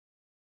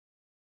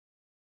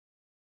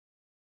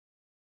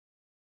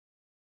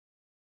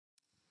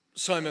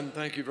Simon,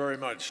 thank you very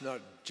much,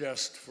 not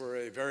just for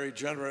a very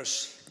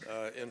generous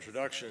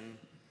introduction,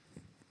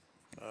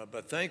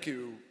 but thank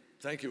you,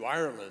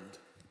 Ireland,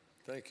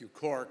 thank you,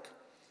 Cork,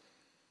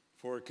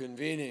 for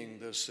convening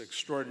this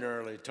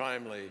extraordinarily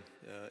timely,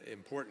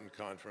 important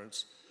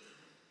conference.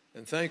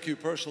 And thank you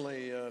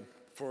personally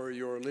for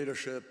your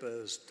leadership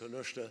as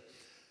Taoiseach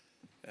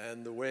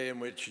and the way in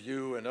which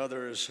you and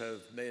others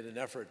have made an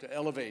effort to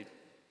elevate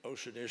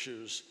ocean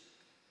issues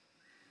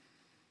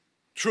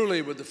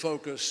truly with the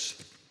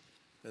focus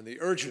and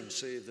the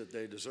urgency that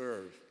they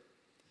deserve.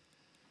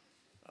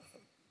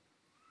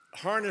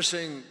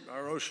 Harnessing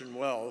our ocean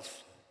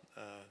wealth,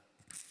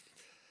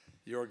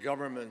 your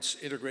government's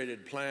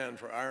integrated plan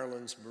for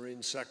Ireland's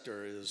marine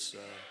sector is,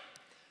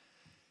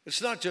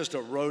 it's not just a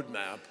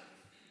roadmap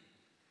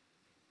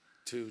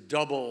to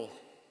double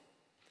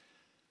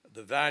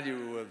the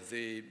value of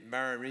the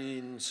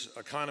marine's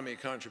economy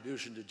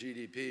contribution to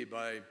GDP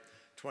by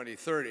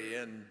 2030,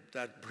 and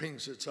that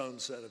brings its own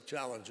set of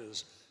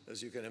challenges,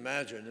 as you can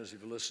imagine, as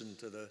you've listened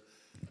to the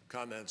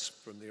comments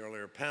from the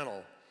earlier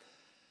panel.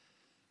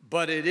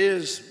 But it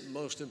is,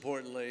 most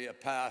importantly, a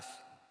path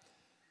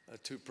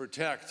to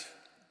protect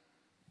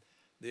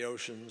the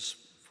oceans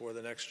for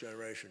the next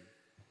generation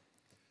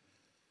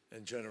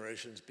and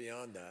generations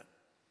beyond that.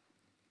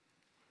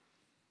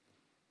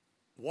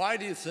 Why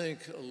do you think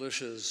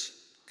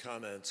Alicia's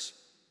comments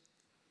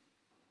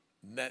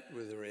met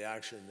with the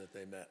reaction that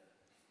they met?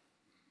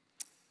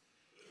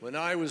 When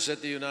I was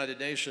at the United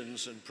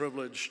Nations and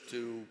privileged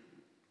to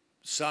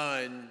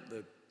sign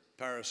the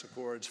Paris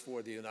Accords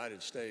for the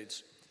United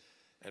States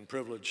and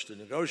privileged to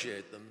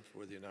negotiate them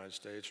for the United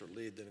States or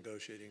lead the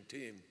negotiating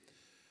team,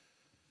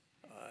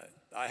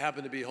 I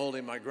happened to be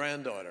holding my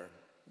granddaughter.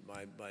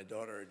 My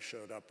daughter had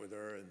showed up with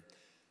her and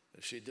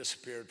she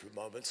disappeared for a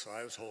moment, so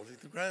I was holding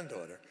the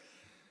granddaughter.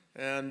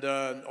 And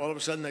all of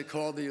a sudden they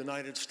called the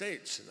United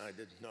States and I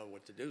didn't know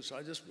what to do, so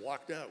I just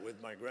walked out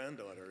with my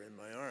granddaughter in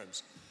my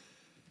arms.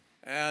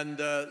 And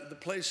the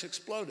place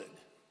exploded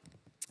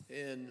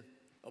in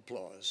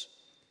applause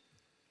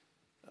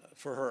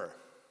for her,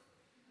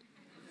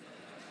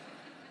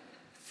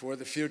 for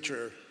the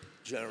future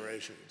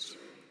generations.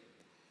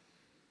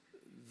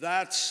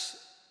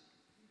 That's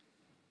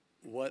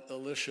what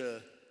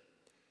Alicia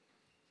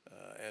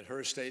and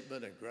her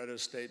statement and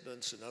Greta's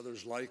statements and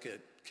others like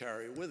it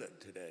carry with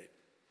it today.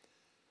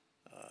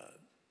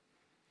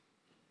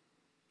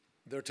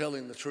 They're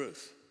telling the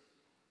truth.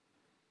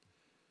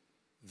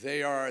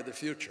 They are the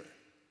future,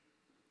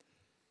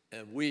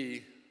 and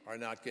we are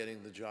not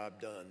getting the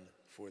job done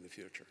for the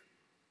future.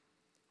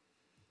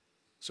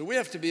 So we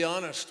have to be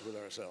honest with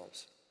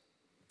ourselves,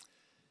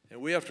 and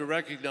we have to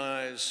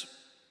recognize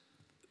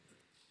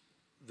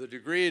the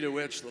degree to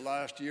which the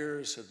last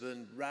years have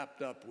been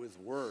wrapped up with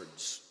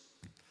words.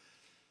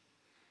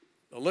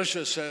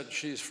 Alicia said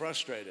she's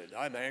frustrated.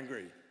 I'm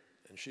angry,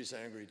 and she's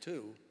angry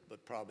too,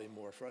 but probably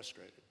more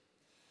frustrated.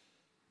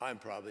 I'm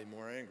probably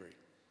more angry,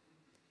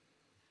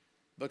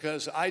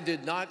 because I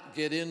did not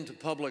get into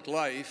public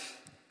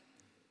life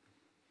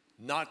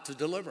not to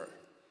deliver.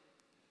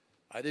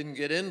 I didn't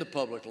get into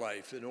public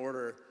life in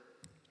order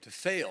to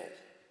fail.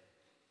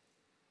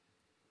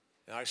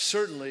 And I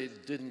certainly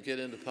didn't get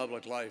into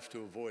public life to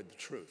avoid the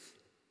truth.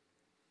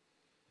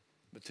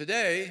 But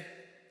today,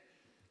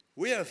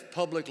 we have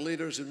public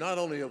leaders who not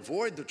only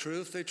avoid the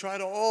truth, they try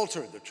to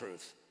alter the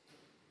truth.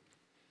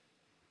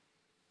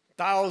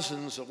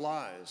 Thousands of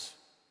lies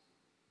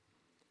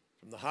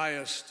from the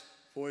highest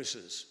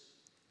voices,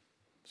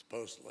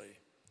 supposedly,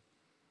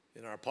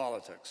 in our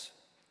politics.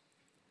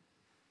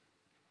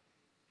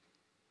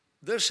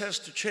 This has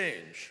to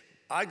change.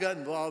 I got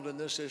involved in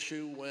this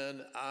issue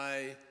when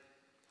I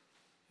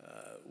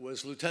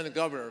was Lieutenant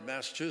Governor of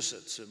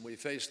Massachusetts, and we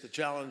faced the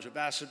challenge of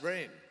acid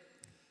rain.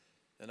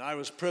 And I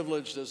was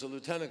privileged as a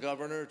Lieutenant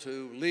Governor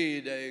to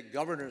lead a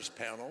governor's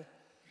panel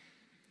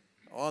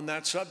on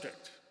that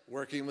subject,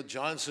 working with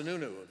John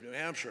Sununu of New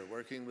Hampshire,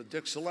 working with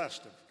Dick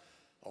Celeste of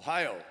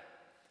Ohio.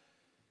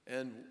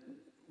 And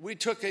we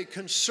took a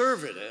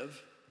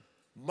conservative,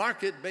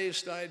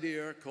 market-based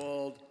idea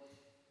called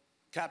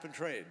cap and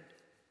trade.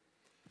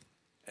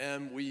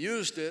 And we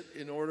used it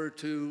in order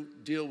to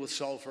deal with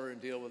sulfur and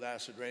deal with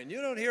acid rain.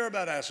 You don't hear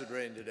about acid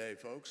rain today,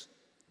 folks.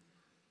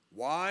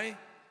 Why?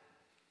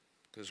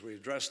 Because we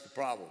addressed the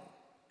problem.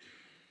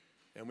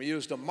 And we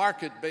used a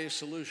market-based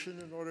solution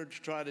in order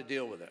to try to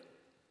deal with it.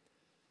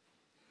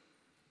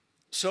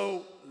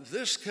 So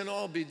this can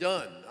all be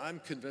done. I'm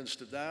convinced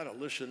of that.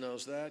 Alicia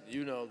knows that.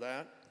 You know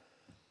that.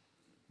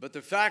 But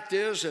the fact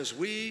is, as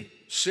we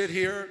sit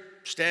here,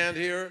 stand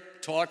here,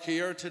 talk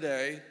here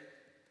today,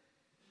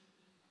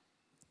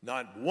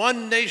 not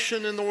one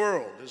nation in the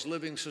world is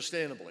living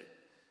sustainably.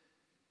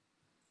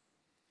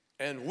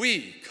 And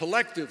we,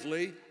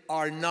 collectively,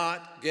 are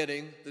not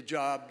getting the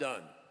job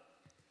done.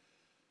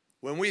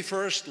 When we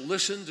first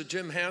listened to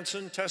Jim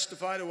Hansen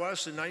testify to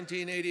us in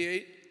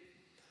 1988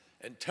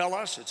 and tell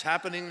us it's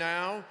happening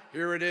now,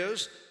 here it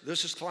is,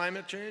 this is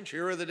climate change,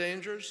 here are the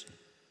dangers,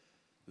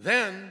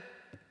 then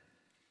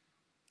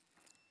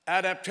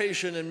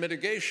adaptation and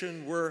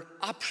mitigation were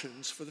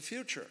options for the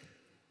future.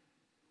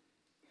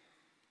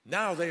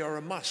 Now they are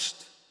a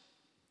must,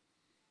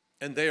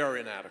 and they are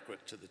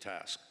inadequate to the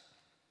task.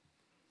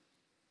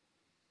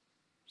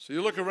 So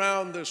you look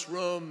around this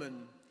room,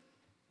 and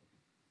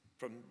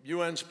from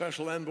UN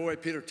Special Envoy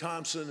Peter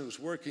Thompson, who's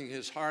working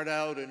his heart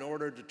out in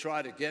order to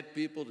try to get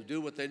people to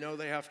do what they know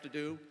they have to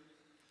do,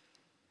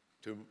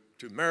 to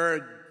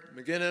Mairead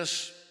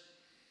McGuinness,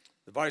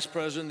 the Vice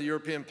President of the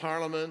European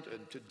Parliament,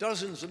 and to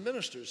dozens of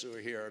ministers who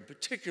are here, and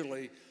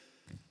particularly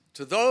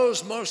to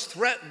those most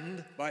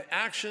threatened by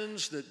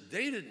actions that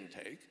they didn't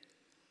take,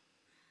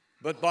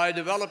 but by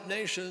developed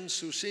nations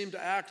who seem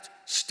to act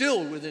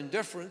still with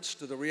indifference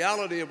to the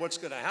reality of what's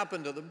going to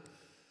happen to them,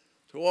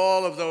 to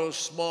all of those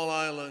small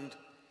island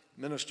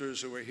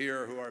ministers who are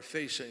here who are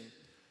facing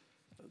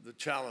the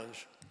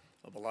challenge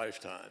of a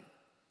lifetime.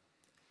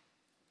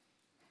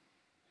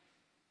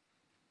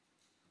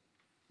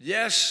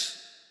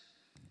 Yes,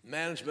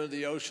 management of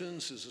the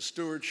oceans is a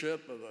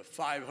stewardship of a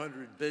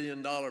 $500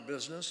 billion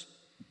business,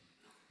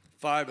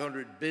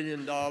 $500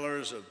 billion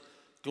of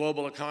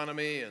global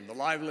economy and the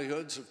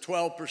livelihoods of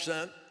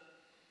 12%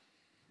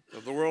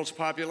 of the world's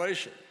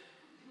population.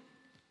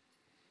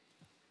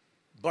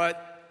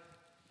 But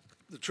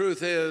the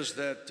truth is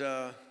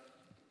that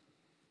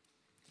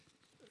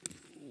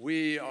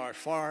we are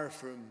far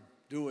from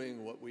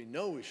doing what we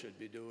know we should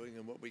be doing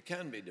and what we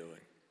can be doing.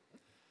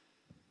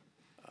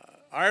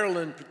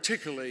 Ireland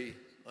particularly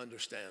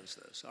understands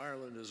this.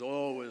 Ireland has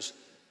always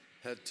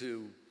had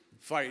to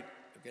fight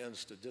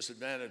against a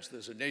disadvantage.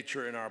 There's a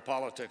nature in our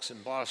politics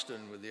in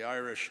Boston with the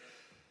Irish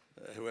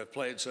who have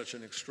played such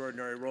an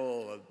extraordinary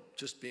role of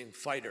just being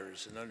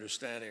fighters and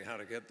understanding how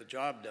to get the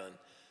job done.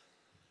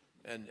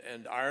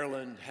 And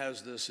Ireland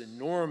has this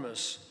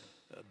enormous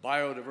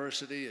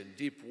biodiversity and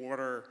deep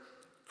water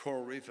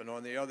coral reef, and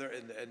on the other,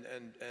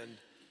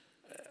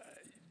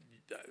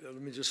 let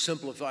me just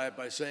simplify it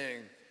by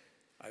saying,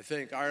 I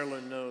think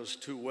Ireland knows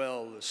too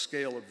well the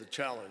scale of the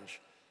challenge.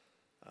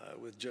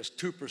 With just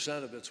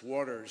 2% of its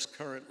waters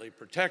currently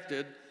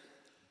protected,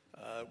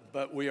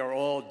 but we are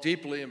all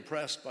deeply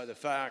impressed by the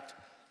fact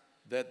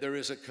that there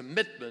is a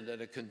commitment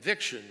and a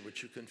conviction,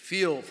 which you can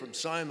feel from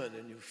Simon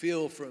and you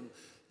feel from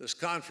this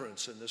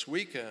conference and this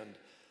weekend,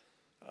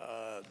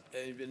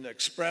 even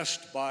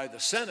expressed by the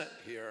Senate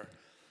here,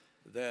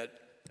 that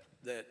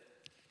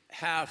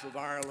half of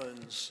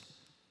Ireland's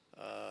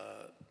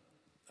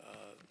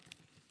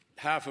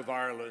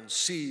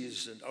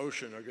seas and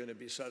ocean are going to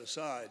be set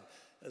aside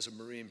as a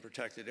marine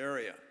protected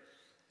area.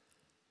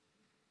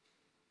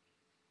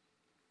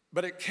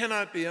 But it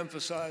cannot be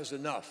emphasized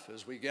enough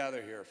as we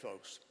gather here,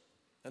 folks.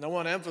 And I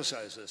want to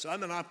emphasize this.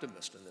 I'm an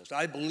optimist in this.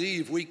 I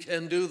believe we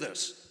can do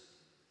this.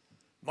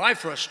 My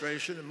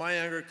frustration and my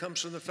anger comes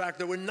from the fact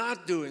that we're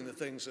not doing the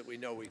things that we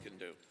know we can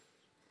do.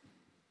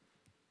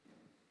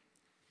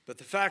 But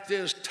the fact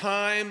is,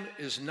 time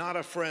is not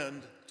a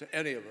friend to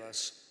any of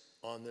us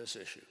on this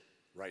issue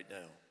right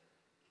now.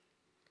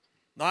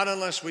 Not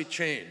unless we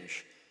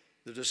change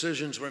the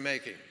decisions we're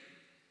making.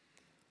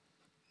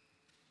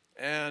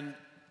 And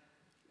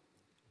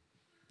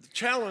the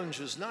challenge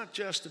is not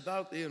just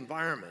about the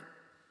environment.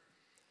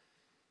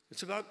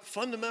 It's about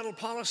fundamental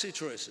policy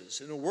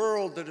choices in a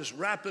world that is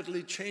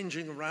rapidly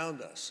changing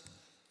around us.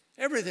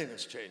 Everything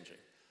is changing.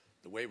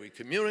 The way we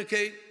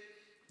communicate,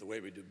 the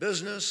way we do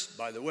business.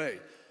 By the way,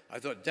 I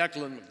thought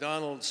Declan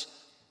MacDonald's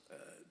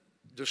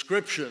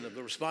description of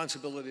the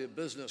responsibility of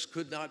business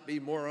could not be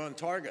more on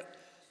target.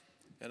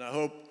 And I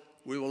hope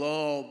we will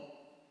all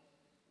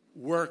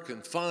work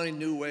and find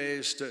new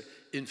ways to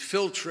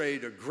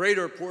infiltrate a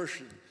greater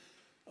portion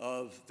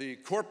of the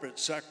corporate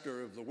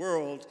sector of the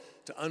world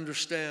to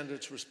understand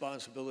its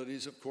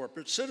responsibilities of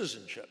corporate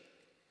citizenship.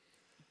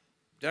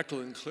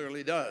 Declan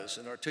clearly does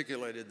and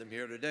articulated them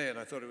here today, and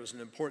I thought it was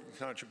an important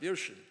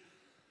contribution.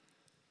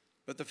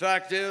 But the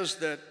fact is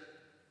that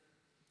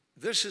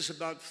this is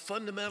about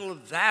fundamental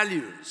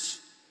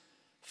values,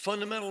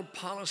 fundamental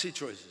policy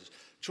choices.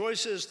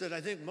 Choices that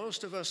I think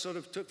most of us sort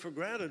of took for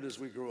granted as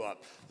we grew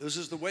up. This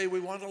is the way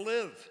we want to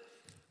live.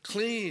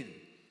 Clean,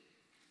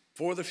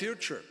 for the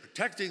future,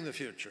 protecting the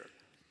future.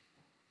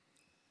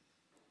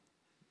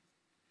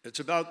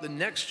 It's about the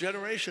next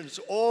generation. It's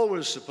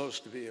always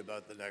supposed to be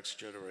about the next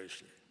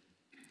generation.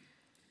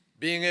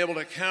 Being able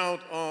to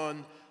count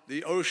on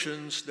the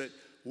oceans that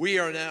we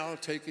are now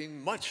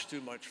taking much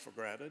too much for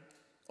granted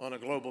on a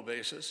global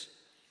basis.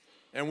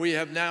 And we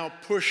have now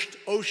pushed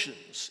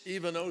oceans,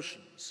 even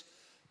oceans,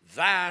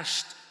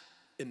 vast,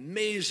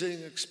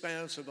 amazing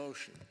expanse of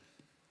ocean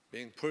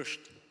being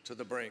pushed to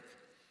the brink.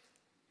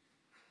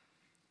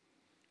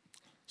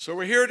 So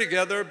we're here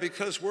together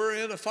because we're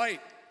in a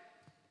fight.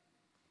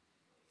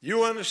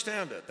 You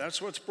understand it.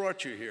 That's what's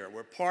brought you here.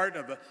 We're part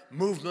of a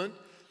movement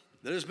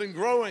that has been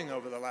growing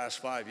over the last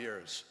 5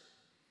 years,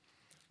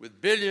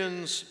 with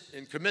billions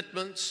in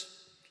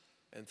commitments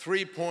and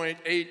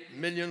 3.8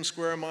 million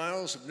square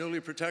miles of newly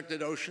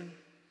protected ocean.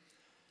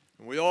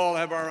 And we all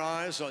have our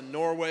eyes on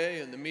Norway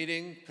and the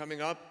meeting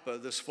coming up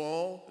this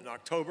fall in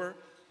October,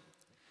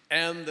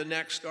 and the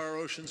next Our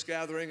Oceans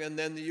Gathering, and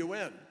then the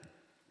UN.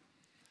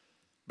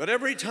 But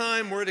every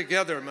time we're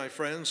together, my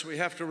friends, we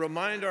have to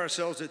remind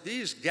ourselves that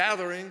these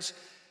gatherings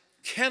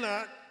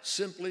cannot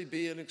simply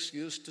be an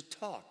excuse to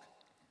talk.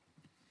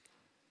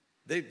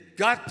 They've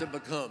got to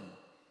become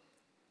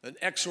an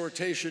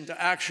exhortation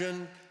to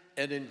action,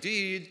 and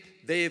indeed,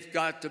 they've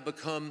got to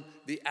become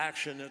the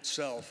action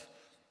itself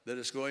that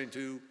is going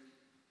to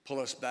pull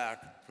us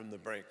back from the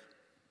brink.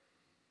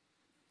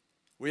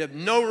 We have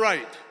no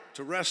right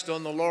to rest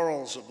on the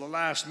laurels of the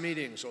last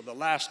meetings or the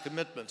last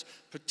commitments,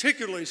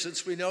 particularly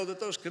since we know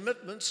that those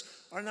commitments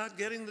are not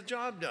getting the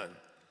job done.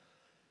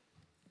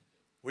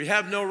 We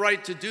have no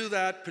right to do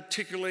that,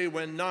 particularly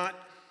when not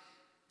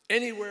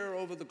anywhere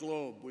over the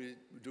globe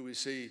do we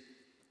see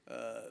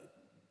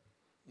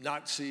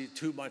not see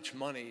too much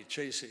money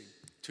chasing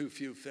too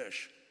few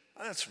fish.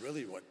 That's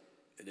really what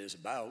it is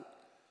about.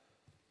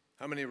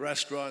 How many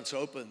restaurants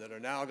open that are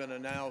now going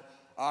to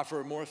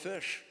offer more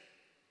fish?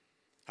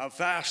 How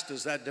fast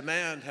does that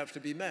demand have to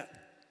be met?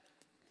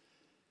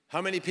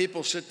 How many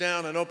people sit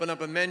down and open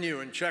up a menu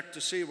and check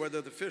to see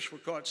whether the fish were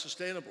caught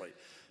sustainably?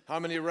 How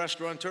many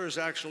restaurateurs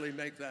actually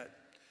make that?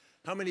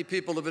 How many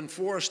people have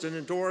enforced and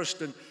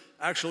endorsed and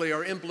actually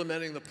are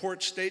implementing the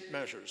port state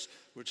measures,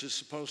 which is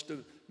supposed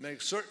to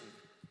make certain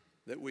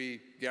that we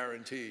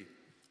guarantee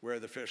where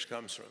the fish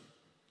comes from?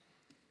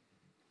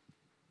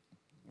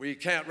 We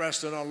can't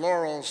rest on our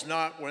laurels,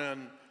 not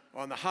when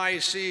on the high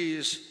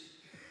seas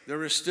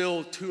there is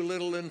still too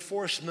little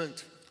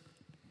enforcement.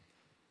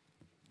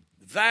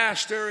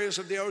 Vast areas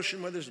of the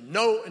ocean where there's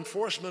no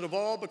enforcement of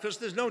all because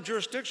there's no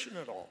jurisdiction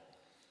at all.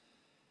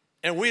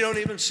 And we don't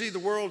even see the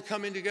world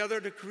coming together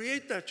to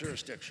create that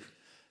jurisdiction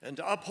and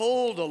to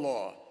uphold a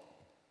law.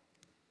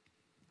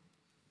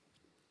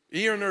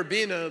 Ian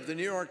Urbina of the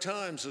New York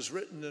Times has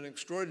written an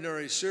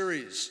extraordinary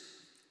series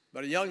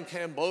about a young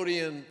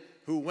Cambodian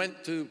who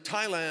went to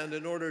Thailand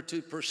in order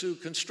to pursue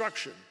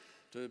construction,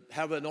 to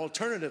have an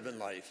alternative in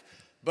life.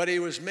 But he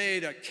was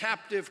made a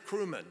captive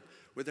crewman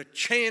with a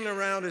chain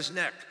around his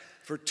neck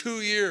for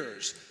 2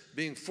 years,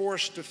 being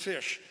forced to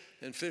fish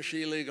and fish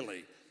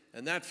illegally.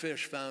 And that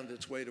fish found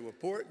its way to a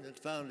port, and it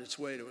found its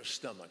way to his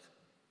stomach.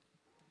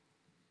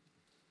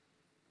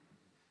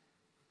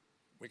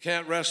 We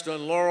can't rest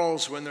on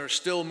laurels when there's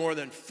still more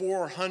than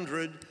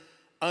 400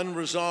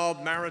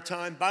 unresolved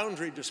maritime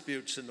boundary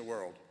disputes in the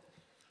world,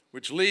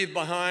 which leave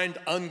behind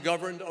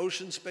ungoverned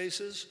ocean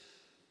spaces,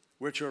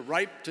 which are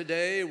ripe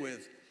today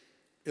with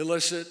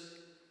illicit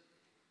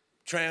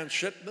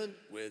transshipment,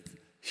 with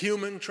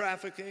human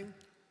trafficking,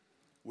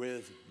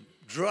 with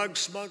drug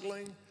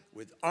smuggling,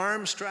 with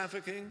arms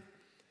trafficking,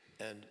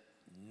 and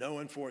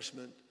no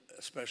enforcement,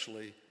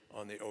 especially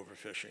on the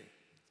overfishing.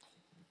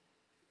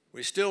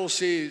 We still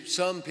see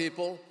some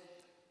people,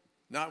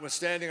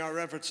 notwithstanding our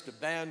efforts to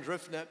ban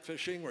drift net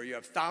fishing, where you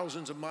have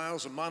thousands of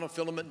miles of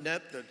monofilament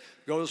net that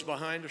goes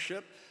behind a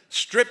ship,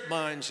 strip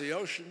mines the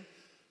ocean.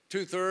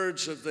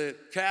 2/3 of the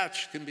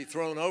catch can be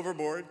thrown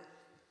overboard,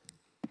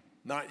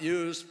 not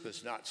used because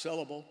it's not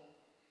sellable.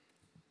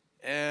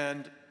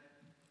 And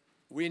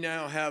we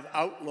now have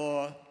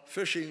outlaw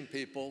fishing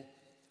people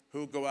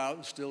who go out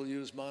and still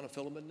use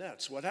monofilament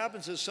nets. What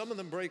happens is some of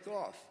them break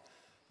off.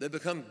 They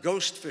become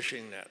ghost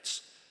fishing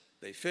nets.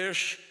 They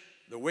fish,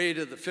 the weight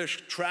of the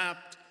fish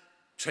trapped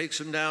takes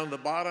them down the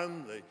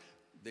bottom,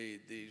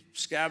 the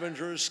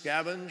scavengers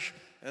scavenge,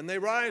 and they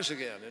rise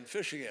again and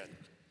fish again.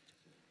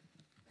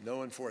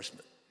 No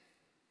enforcement.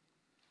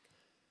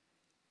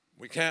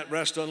 We can't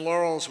rest on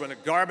laurels when a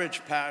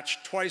garbage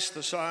patch twice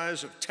the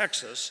size of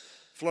Texas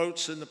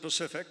floats in the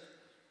Pacific,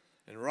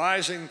 and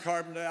rising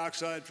carbon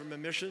dioxide from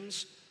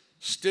emissions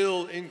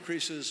still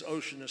increases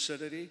ocean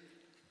acidity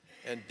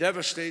and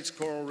devastates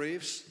coral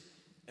reefs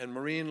and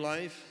marine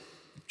life,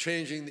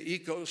 changing the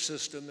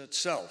ecosystem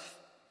itself.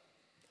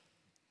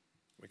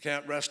 We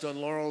can't rest on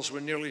laurels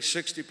when nearly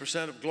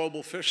 60% of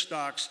global fish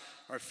stocks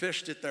are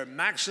fished at their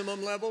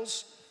maximum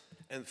levels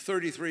and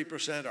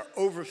 33% are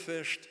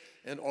overfished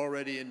and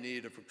already in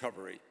need of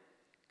recovery.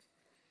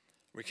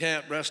 We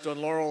can't rest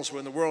on laurels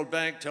when the World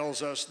Bank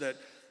tells us that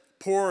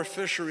poor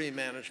fishery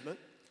management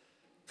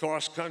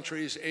costs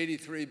countries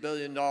 $83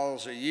 billion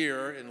a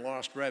year in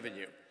lost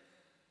revenue.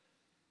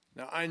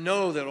 Now, I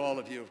know that all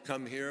of you have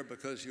come here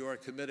because you are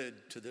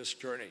committed to this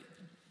journey.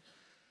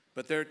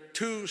 But there are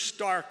two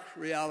stark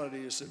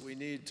realities that we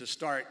need to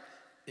start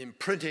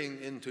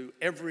imprinting into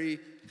every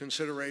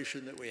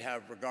consideration that we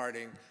have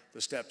regarding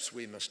the steps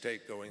we must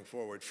take going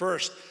forward.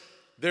 First,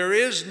 there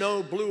is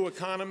no blue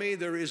economy,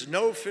 there is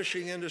no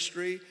fishing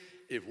industry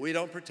if we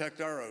don't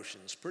protect our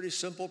oceans. Pretty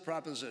simple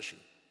proposition.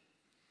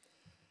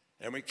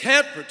 And we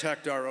can't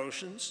protect our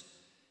oceans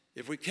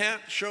if we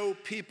can't show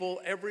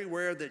people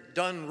everywhere that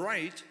done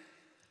right,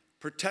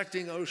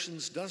 protecting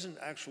oceans doesn't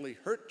actually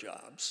hurt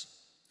jobs,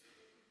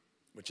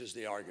 which is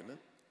the argument.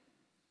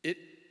 It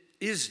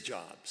is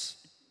jobs.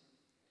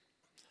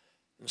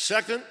 And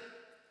second,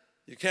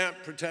 you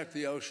can't protect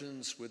the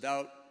oceans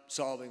without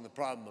solving the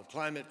problem of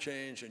climate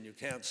change, and you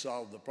can't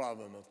solve the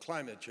problem of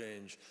climate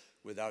change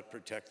without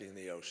protecting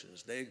the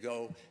oceans. They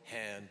go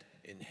hand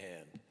in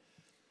hand.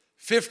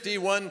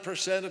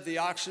 51% of the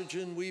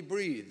oxygen we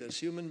breathe as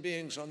human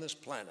beings on this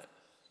planet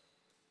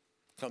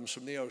comes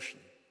from the ocean.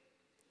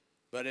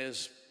 But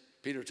as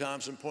Peter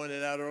Thompson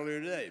pointed out earlier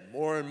today,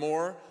 more and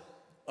more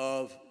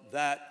of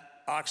that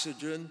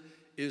oxygen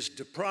is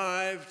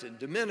deprived and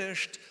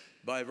diminished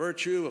by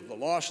virtue of the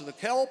loss of the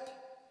kelp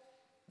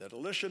that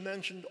Alicia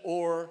mentioned,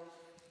 or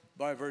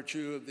by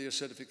virtue of the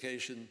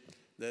acidification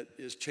that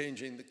is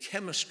changing the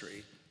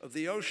chemistry of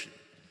the ocean.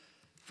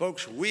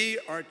 Folks, we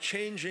are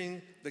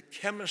changing the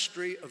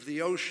chemistry of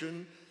the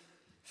ocean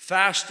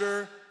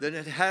faster than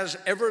it has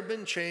ever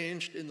been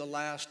changed in the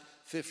last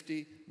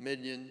 50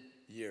 million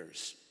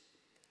years.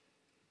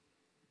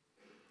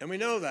 And we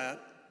know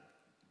that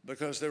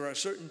because there are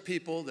certain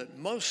people that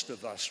most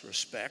of us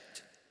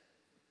respect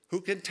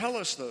who can tell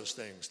us those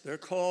things. They're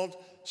called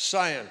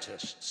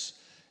scientists.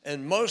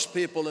 And most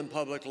people in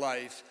public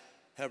life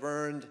have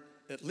earned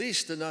at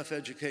least enough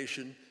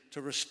education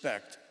to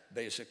respect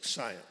basic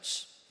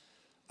science.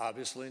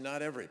 Obviously,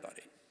 not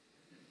everybody.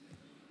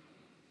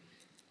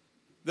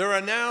 There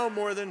are now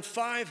more than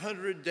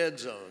 500 dead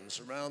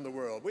zones around the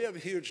world. We have a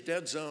huge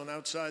dead zone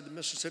outside the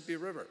Mississippi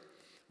River.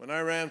 When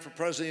I ran for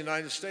president of the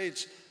United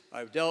States,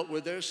 I've dealt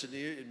with this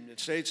in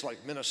states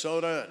like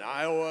Minnesota and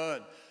Iowa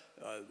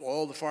and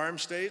all the farm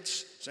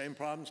states, same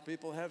problems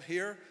people have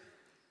here,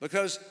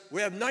 because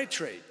we have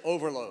nitrate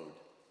overload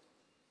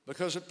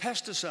because of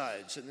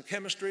pesticides and the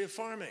chemistry of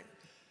farming.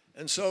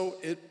 And so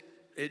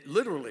it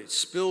literally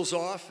spills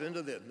off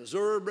into the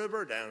Missouri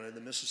River, down into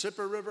the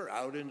Mississippi River,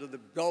 out into the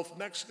Gulf of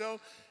Mexico,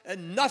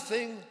 and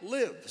nothing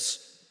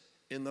lives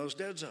in those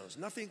dead zones.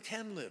 Nothing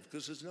can live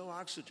because there's no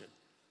oxygen.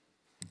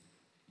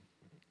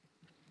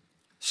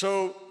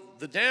 So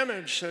the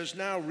damage has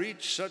now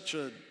reached such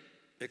an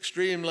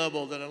extreme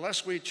level that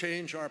unless we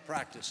change our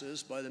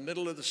practices by the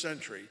middle of the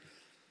century,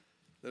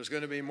 there's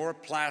going to be more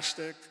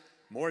plastic,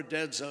 more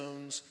dead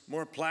zones,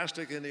 more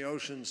plastic in the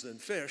oceans than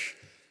fish,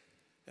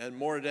 and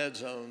more dead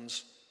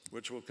zones,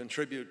 which will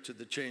contribute to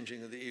the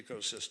changing of the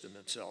ecosystem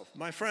itself.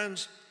 My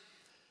friends,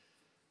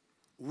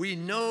 we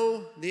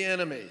know the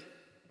enemy,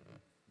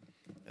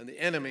 and the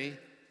enemy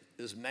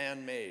is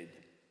man-made.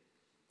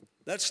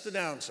 That's the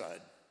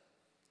downside.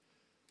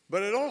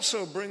 But it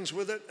also brings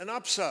with it an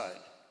upside,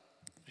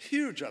 a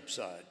huge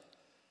upside.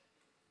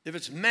 If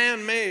it's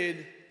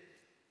man-made,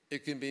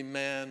 it can be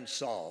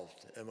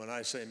man-solved. And when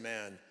I say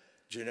man,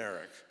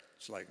 generic.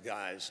 It's like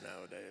guys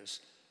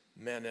nowadays,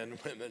 men and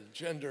women,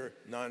 gender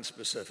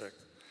non-specific.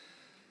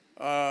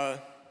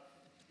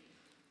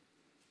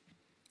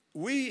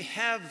 We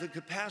have the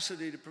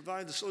capacity to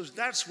provide the solution.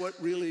 That's what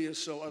really is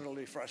so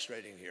utterly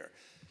frustrating here.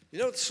 You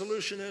know what the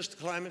solution is to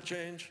climate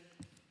change?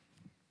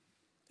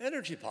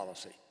 Energy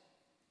policy.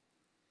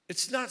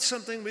 It's not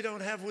something we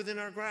don't have within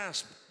our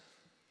grasp.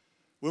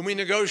 When we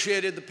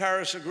negotiated the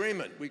Paris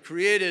Agreement, we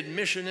created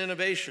mission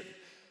innovation.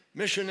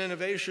 Mission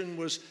innovation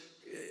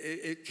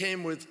it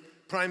came with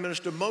Prime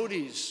Minister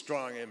Modi's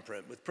strong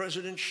imprint, with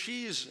President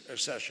Xi's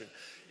accession.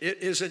 It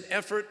is an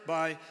effort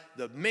by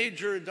the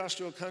major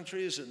industrial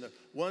countries and the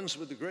ones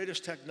with the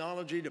greatest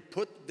technology to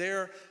put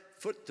their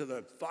foot to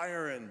the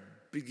fire and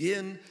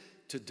begin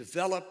to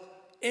develop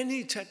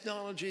any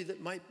technology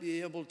that might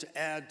be able to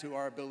add to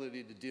our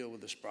ability to deal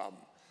with this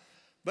problem.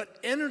 But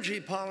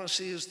energy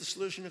policy is the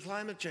solution to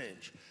climate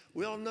change.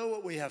 We all know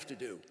what we have to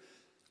do.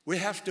 We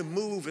have to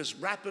move as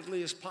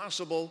rapidly as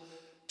possible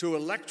to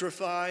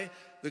electrify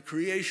the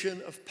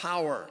creation of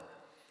power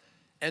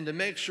and to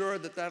make sure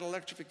that that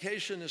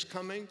electrification is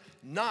coming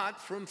not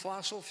from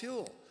fossil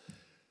fuel.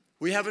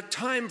 We have a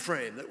time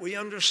frame that we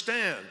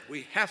understand.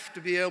 We have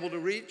to be able to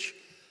reach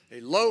a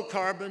low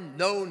carbon,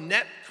 no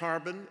net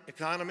carbon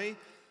economy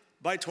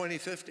by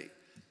 2050.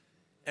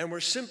 And we're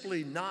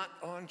simply not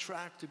on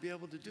track to be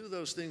able to do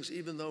those things,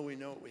 even though we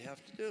know what we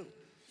have to do.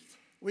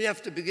 We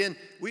have to begin,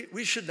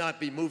 we should not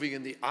be moving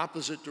in the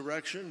opposite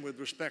direction with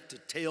respect to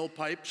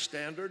tailpipe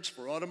standards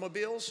for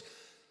automobiles.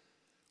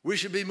 We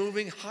should be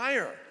moving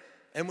higher,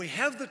 and we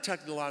have the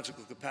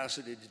technological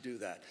capacity to do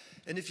that.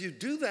 And if you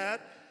do that,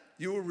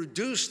 you will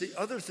reduce the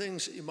other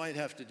things that you might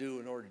have to do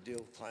in order to deal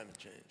with climate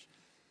change.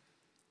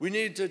 We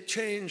need to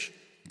change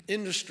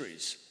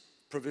industry's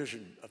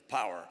provision of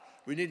power.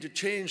 We need to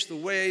change the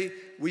way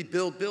we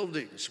build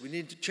buildings. We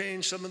need to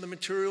change some of the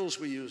materials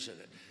we use in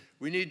it.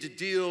 We need to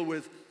deal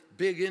with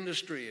big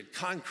industry and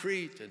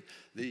concrete and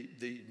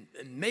the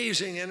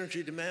amazing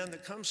energy demand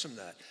that comes from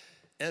that.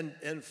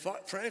 And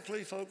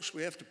frankly, folks,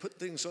 we have to put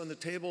things on the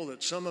table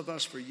that some of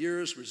us for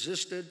years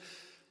resisted,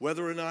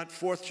 whether or not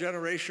fourth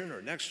generation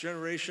or next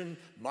generation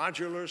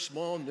modular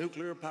small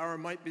nuclear power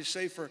might be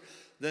safer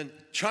than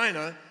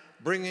China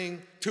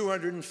bringing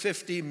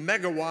 250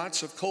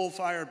 megawatts of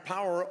coal-fired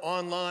power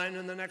online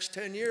in the next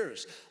 10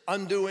 years,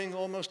 undoing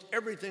almost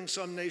everything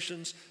some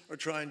nations are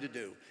trying to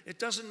do. It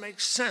doesn't make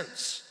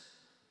sense.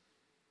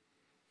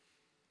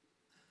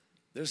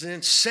 There's an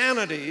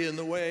insanity in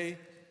the way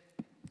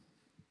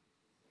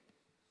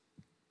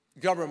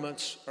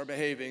governments are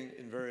behaving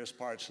in various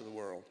parts of the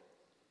world,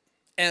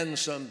 and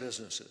some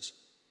businesses.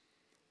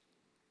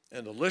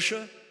 And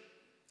Alicia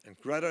and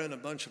Greta and a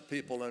bunch of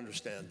people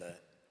understand that.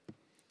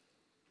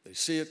 They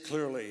see it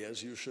clearly,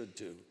 as you should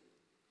too.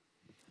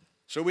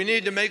 So we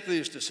need to make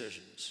these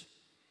decisions.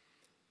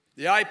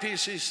 The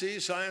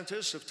IPCC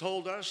scientists have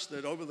told us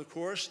that over the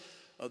course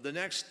of the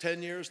next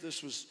 10 years,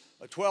 this was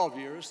 12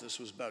 years, this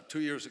was about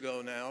 2 years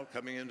ago now,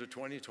 coming into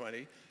 2020,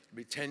 it'll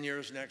be 10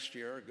 years next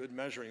year, a good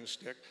measuring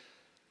stick.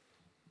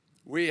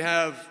 We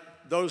have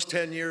those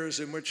 10 years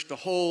in which to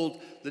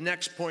hold the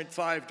next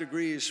 0.5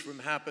 degrees from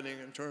happening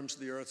in terms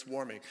of the Earth's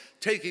warming,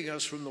 taking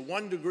us from the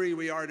 1 degree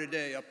we are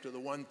today up to the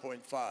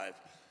 1.5,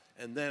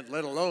 and then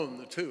let alone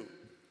the 2.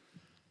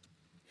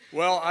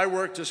 Well, I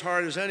worked as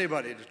hard as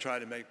anybody to try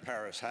to make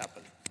Paris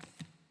happen.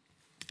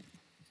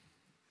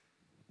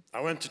 I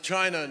went to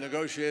China and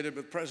negotiated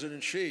with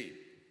President Xi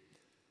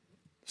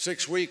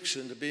 6 weeks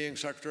into being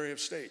Secretary of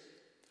State.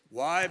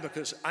 Why?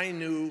 Because I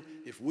knew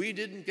if we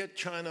didn't get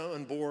China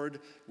on board,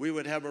 we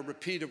would have a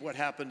repeat of what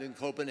happened in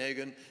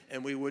Copenhagen,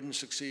 and we wouldn't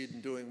succeed in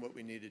doing what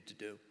we needed to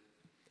do.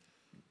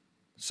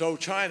 So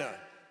China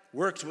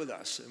worked with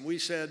us, and we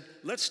said,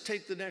 let's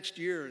take the next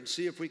year and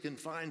see if we can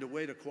find a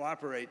way to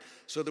cooperate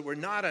so that we're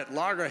not at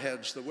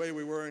loggerheads the way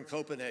we were in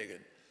Copenhagen.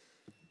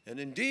 And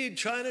indeed,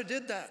 China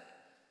did that.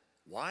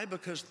 Why?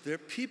 Because their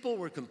people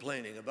were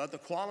complaining about the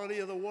quality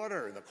of the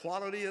water and the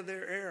quality of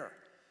their air.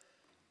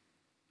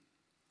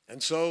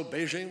 And so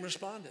Beijing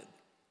responded.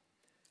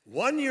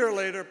 1 year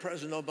later,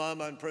 President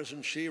Obama and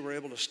President Xi were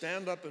able to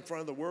stand up in front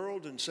of the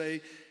world and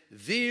say,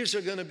 these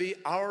are going to be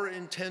our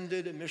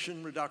intended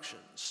emission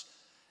reductions.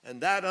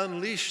 And that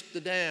unleashed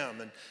the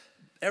dam, and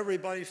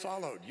everybody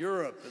followed,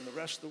 Europe and the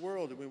rest of the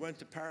world, and we went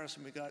to Paris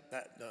and we got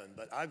that done.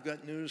 But I've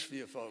got news for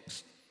you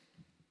folks.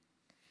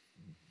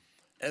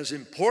 As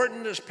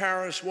important as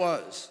Paris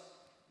was,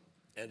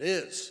 and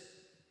is,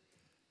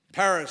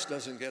 Paris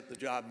doesn't get the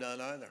job done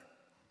either.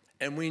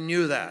 And we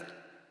knew that.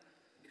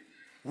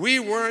 We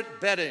weren't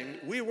betting,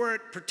 we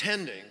weren't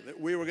pretending that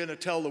we were going to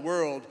tell the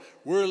world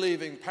we're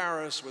leaving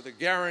Paris with a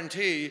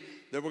guarantee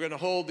that we're going to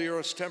hold the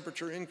Earth's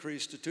temperature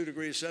increase to 2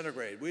 degrees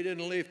centigrade. We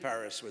didn't leave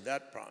Paris with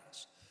that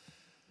promise.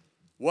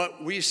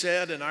 What we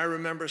said, and I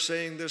remember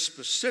saying this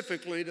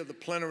specifically to the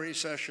plenary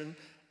session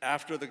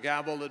after the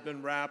gavel had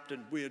been rapped,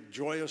 and we had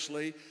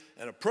joyously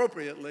and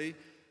appropriately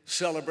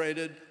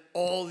celebrated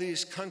all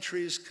these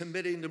countries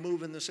committing to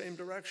move in the same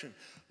direction.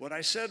 What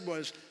I said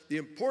was, the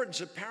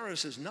importance of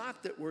Paris is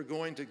not that we're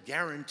going to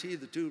guarantee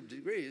the 2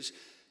 degrees.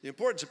 The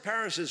importance of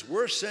Paris is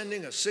we're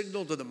sending a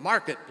signal to the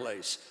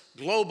marketplace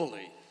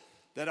globally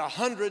that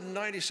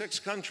 196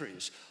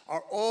 countries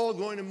are all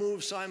going to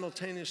move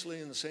simultaneously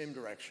in the same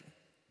direction.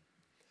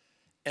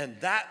 And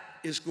that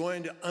is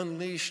going to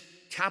unleash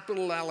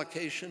capital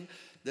allocation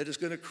that is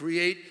going to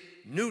create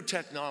new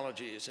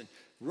technologies and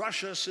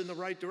rush us in the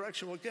right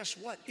direction. Well, guess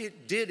what?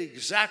 It did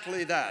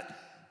exactly that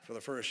for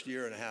the first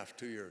year and a half,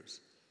 2 years.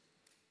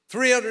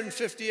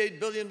 $358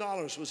 billion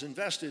was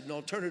invested in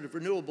alternative,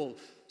 renewable,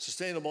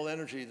 sustainable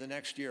energy the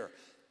next year.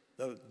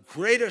 The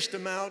greatest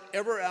amount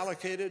ever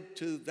allocated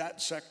to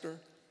that sector,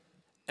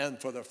 and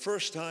for the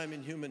first time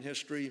in human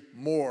history,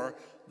 more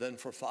than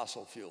for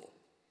fossil fuel.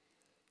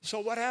 So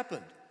what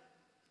happened?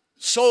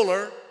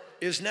 Solar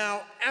is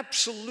now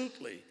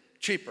absolutely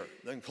cheaper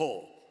than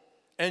coal.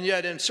 And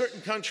yet in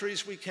certain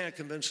countries, we can't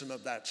convince them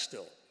of that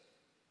still.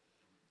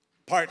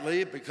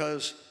 Partly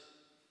because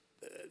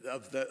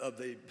of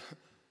the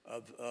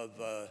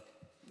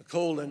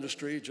coal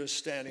industry just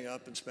standing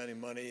up and spending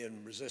money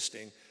and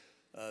resisting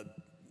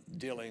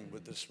dealing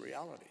with this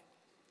reality.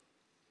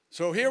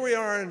 So here we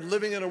are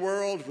living in a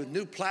world with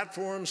new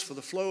platforms for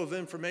the flow of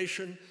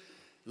information,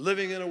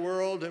 living in a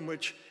world in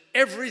which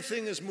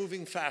everything is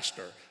moving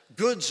faster.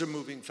 Goods are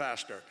moving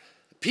faster.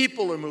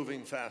 People are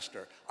moving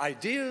faster.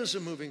 Ideas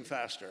are moving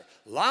faster.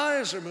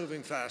 Lives are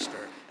moving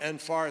faster and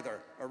farther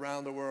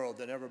around the world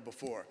than ever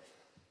before.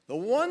 The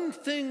one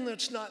thing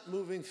that's not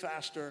moving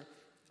faster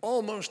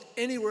almost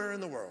anywhere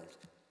in the world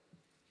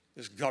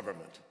is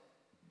government.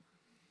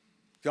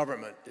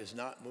 Government is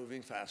not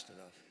moving fast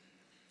enough.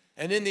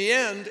 And in the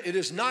end, it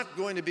is not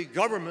going to be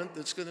government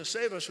that's going to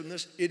save us from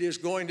this. It is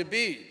going to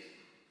be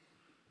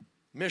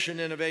mission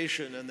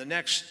innovation and the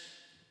next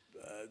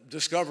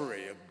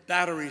discovery of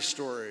battery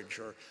storage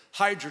or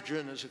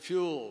hydrogen as a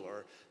fuel,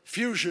 or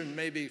fusion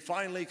maybe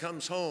finally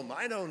comes home.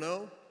 I don't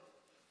know.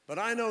 But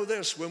I know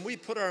this, when we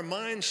put our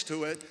minds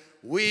to it,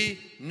 we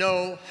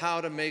know how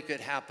to make it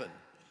happen.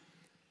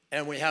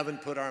 And we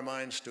haven't put our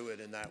minds to it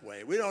in that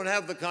way. We don't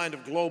have the kind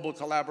of global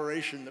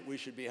collaboration that we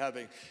should be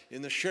having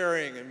in the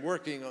sharing and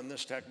working on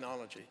this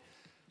technology.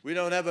 We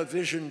don't have a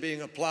vision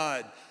being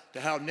applied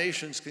to how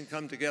nations can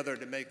come together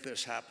to make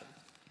this happen.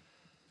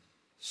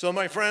 So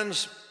my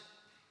friends,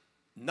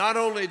 not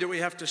only do we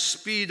have to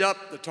speed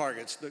up the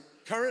targets,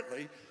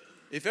 currently,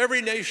 if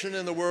every nation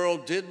in the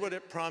world did what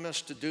it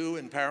promised to do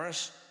in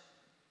Paris,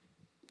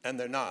 and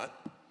they're not,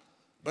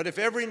 but if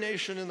every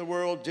nation in the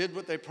world did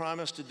what they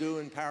promised to do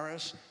in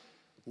Paris,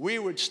 we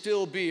would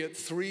still be at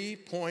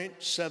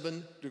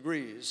 3.7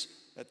 degrees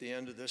at the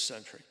end of this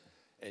century.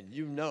 And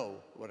you know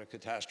what a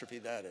catastrophe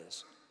that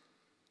is.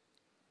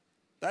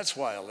 That's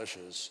why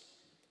Alicia's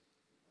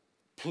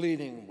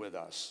pleading with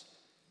us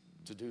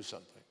to do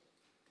something.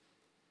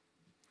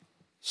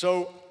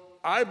 So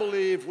I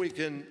believe we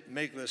can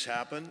make this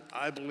happen.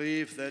 I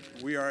believe that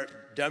we are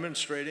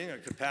demonstrating a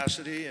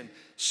capacity in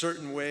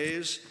certain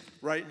ways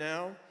right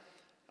now.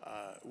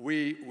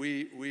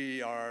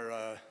 We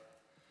are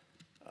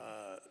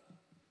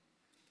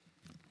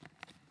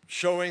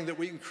showing that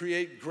we can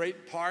create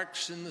great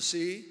parks in the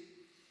sea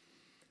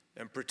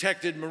and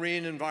protected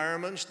marine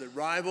environments that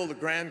rival the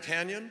Grand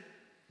Canyon,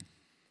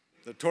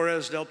 the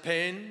Torres del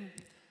Paine,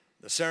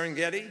 the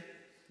Serengeti.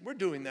 We're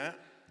doing that.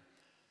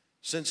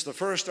 Since the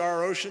first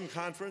Our Ocean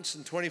Conference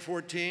in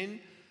 2014,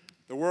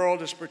 the world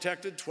has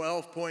protected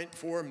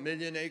 12.4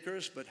 million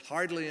acres, but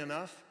hardly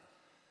enough.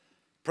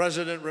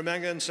 President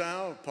Remenga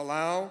Nsau of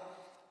Palau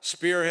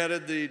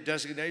spearheaded the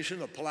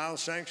designation of Palau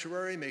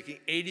Sanctuary, making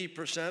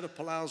 80% of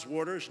Palau's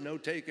waters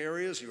no-take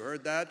areas. You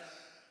heard that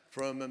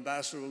from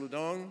Ambassador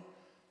Ludong.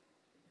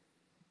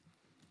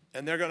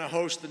 And they're going to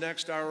host the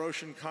next Our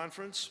Ocean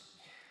Conference.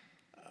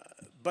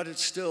 But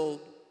it's still,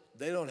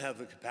 they don't have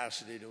the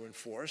capacity to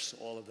enforce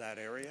all of that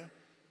area.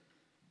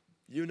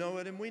 You know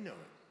it and we know it.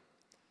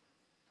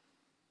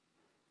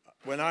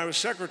 When I was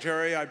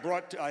secretary, I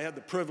had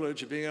the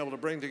privilege of being able to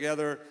bring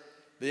together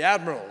the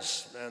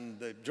admirals and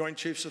the Joint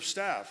Chiefs of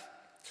Staff.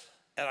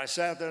 And I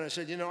sat there and I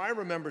said, you know, I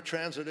remember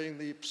transiting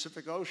the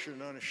Pacific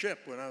Ocean on a ship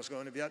when I was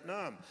going to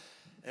Vietnam.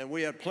 And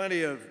we had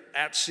plenty of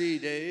at-sea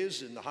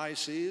days in the high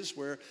seas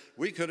where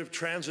we could have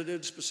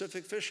transited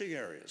specific fishing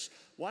areas.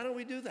 Why don't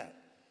we do that?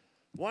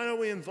 Why don't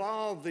we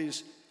involve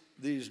the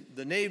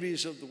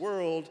navies of the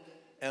world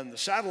and the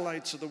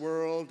satellites of the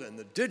world and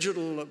the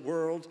digital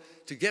world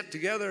to get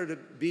together to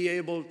be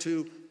able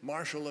to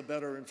marshal a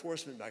better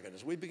enforcement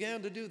mechanism? We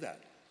began to do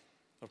that.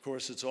 Of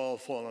course, it's all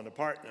fallen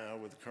apart now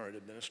with the current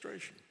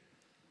administration.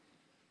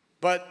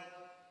 But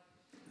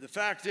the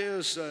fact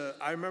is,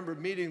 I remember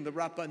meeting the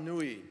Rapa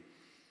Nui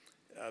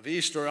of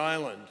Easter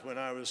Island when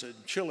I was in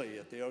Chile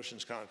at the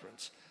Oceans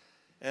Conference.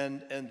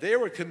 And they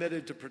were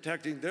committed to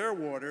protecting their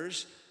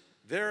waters.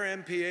 Their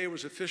MPA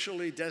was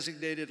officially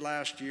designated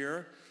last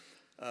year.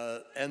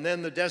 And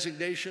then the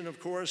designation, of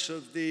course,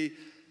 of the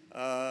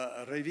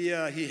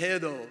Revilla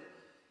Gigedo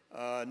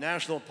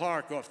National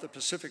Park off the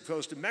Pacific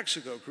coast of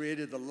Mexico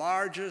created the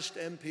largest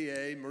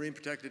MPA, marine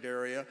protected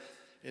area,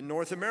 in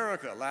North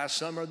America. Last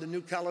summer, the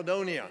New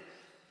Caledonia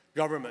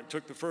government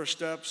took the first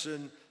steps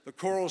in the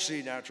Coral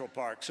Sea Natural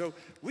Park. So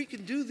we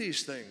can do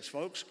these things,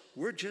 folks.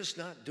 We're just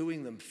not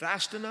doing them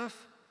fast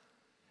enough,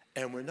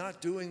 and we're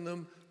not doing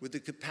them with the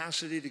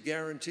capacity to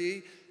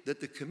guarantee that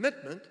the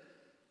commitment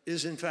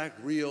is in fact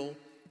real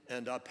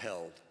and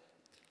upheld.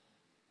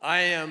 I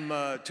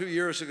am, 2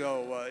 years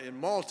ago in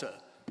Malta,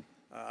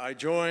 I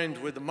joined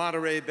with the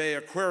Monterey Bay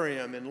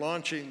Aquarium in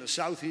launching the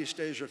Southeast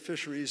Asia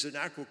Fisheries and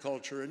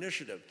Aquaculture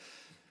Initiative.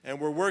 And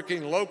we're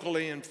working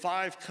locally in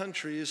 5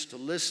 countries to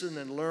listen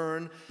and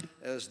learn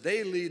as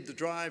they lead the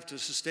drive to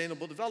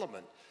sustainable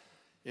development.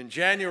 In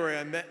January,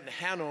 I met in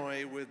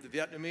Hanoi with the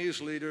Vietnamese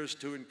leaders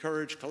to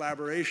encourage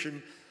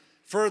collaboration,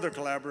 further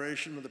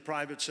collaboration with the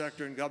private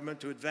sector and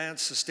government to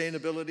advance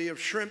sustainability of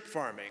shrimp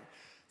farming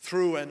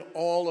through an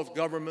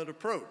all-of-government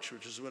approach,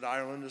 which is what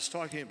Ireland is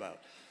talking about,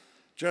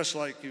 just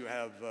like you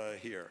have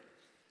here.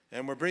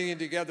 And we're bringing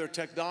together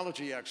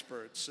technology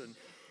experts and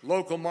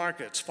local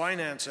markets,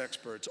 finance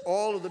experts,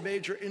 all of the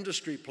major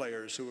industry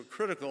players who are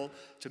critical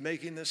to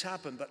making this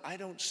happen. But I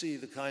don't see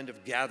the kind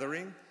of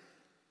gathering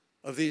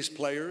of these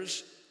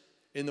players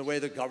in the way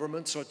the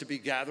governments ought to be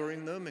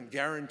gathering them and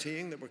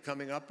guaranteeing that we're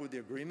coming up with the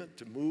agreement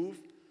to move.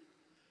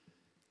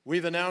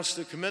 We've announced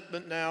a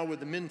commitment now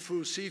with the Minh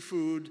Phu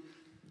Seafood,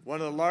 one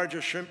of the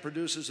largest shrimp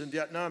producers in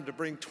Vietnam, to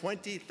bring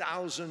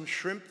 20,000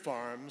 shrimp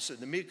farms in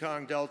the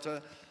Mekong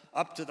Delta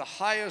up to the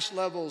highest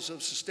levels of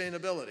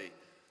sustainability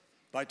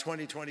by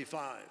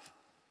 2025.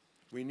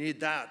 We need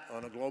that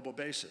on a global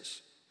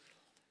basis.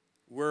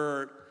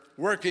 We're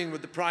working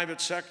with the private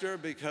sector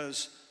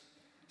because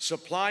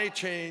supply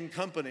chain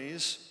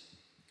companies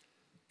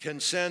can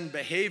send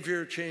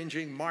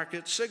behavior-changing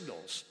market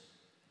signals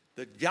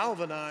that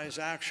galvanize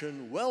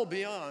action well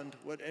beyond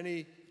what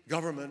any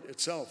government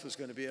itself is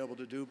going to be able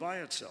to do by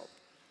itself.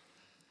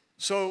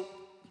 So,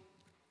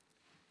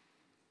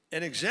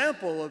 an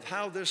example of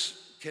how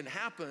this can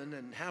happen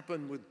and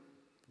happen with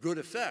good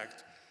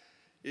effect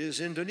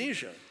is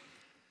Indonesia,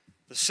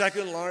 the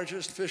second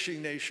largest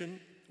fishing nation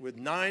with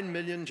 9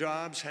 million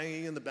jobs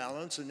hanging in the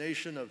balance, a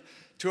nation of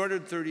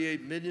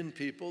 238 million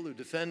people who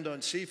depend on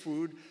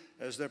seafood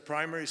as their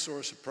primary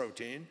source of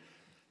protein.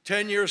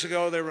 10 years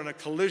ago, they were on a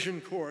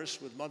collision course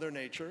with Mother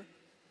Nature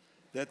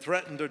that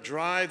threatened to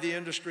drive the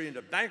industry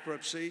into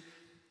bankruptcy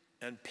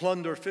and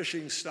plunder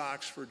fishing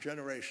stocks for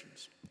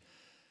generations.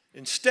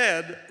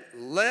 Instead,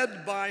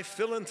 led by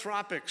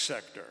philanthropic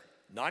sector,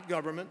 not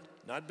government,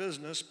 not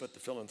business, but the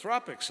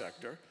philanthropic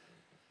sector,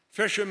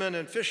 fishermen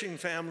and fishing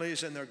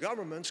families and their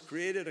governments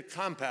created a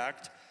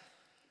compact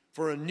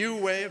for a new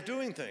way of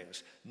doing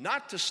things,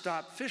 not to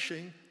stop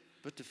fishing,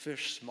 but to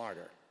fish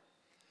smarter.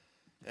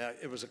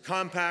 It was a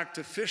compact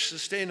to fish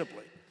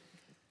sustainably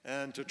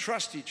and to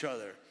trust each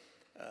other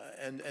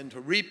and to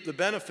reap the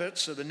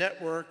benefits of a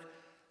network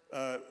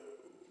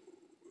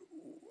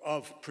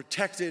of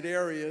protected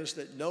areas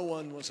that no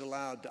one was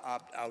allowed to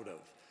opt out of.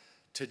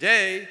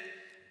 Today,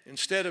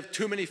 instead of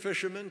too many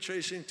fishermen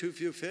chasing too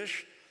few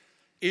fish,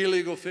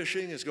 illegal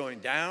fishing is going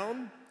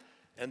down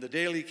and the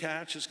daily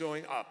catch is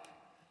going up.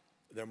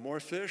 There are more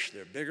fish,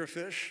 there are bigger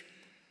fish,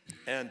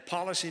 and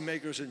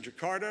policymakers in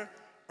Jakarta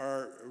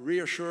are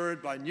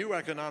reassured by new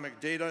economic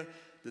data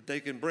that they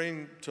can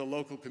bring to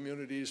local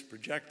communities,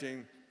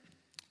 projecting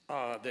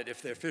that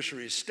if their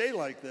fisheries stay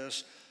like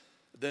this,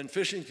 then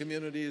fishing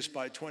communities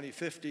by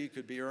 2050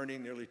 could be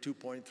earning nearly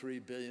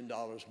 $2.3 billion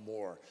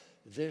more.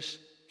 This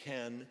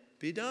can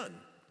be done.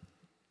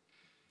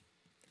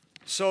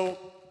 So,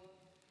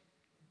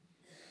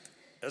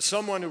 as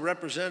someone who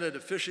represented a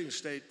fishing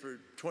state for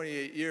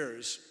 28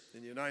 years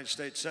in the United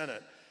States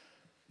Senate,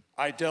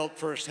 I dealt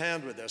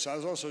firsthand with this. I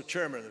was also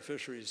chairman of the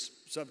fisheries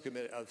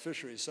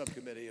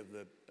subcommittee,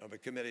 of a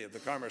committee of the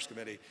Commerce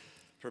Committee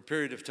for a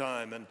period of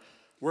time, and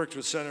worked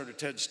with Senator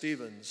Ted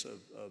Stevens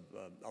of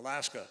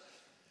Alaska.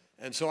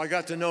 And so I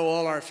got to know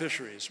all our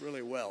fisheries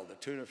really well, the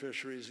tuna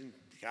fisheries in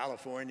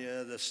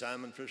California, the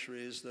salmon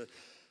fisheries, the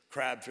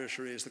crab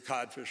fisheries, the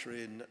cod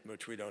fishery,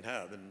 which we don't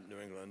have in New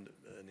England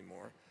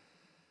anymore.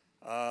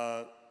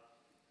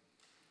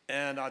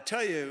 And I'll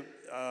tell you,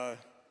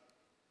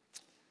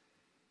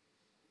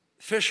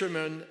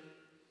 fishermen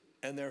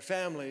and their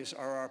families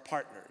are our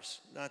partners,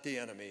 not the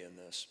enemy in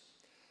this.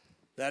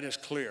 That is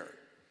clear.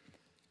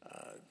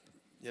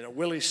 You know,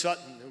 Willie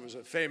Sutton, who was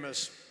a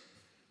famous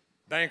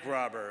bank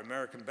robber,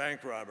 American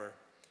bank robber,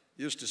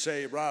 used to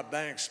say he robbed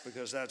banks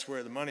because that's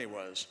where the money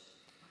was.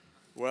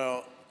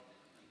 Well,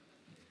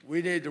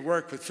 we need to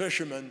work with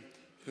fishermen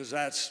because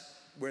that's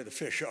where the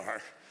fish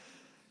are.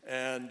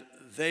 And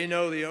they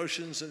know the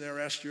oceans and their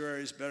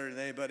estuaries better than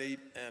anybody,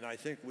 and I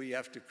think we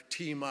have to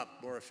team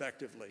up more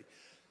effectively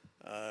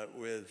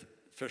with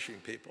fishing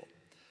people.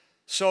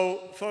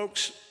 So,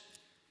 folks,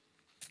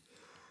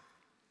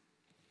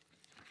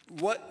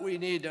 what we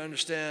need to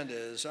understand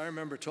is, I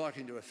remember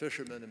talking to a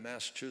fisherman in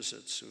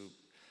Massachusetts who,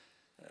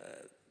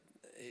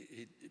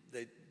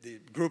 the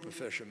group of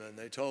fishermen,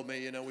 they told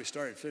me, you know, we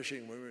started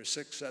fishing when we were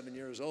 6, 7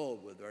 years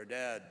old with our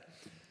dad.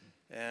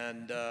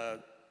 And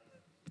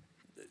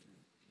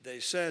they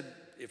said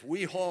if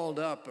we hauled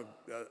up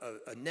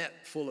a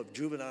net full of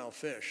juvenile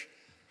fish,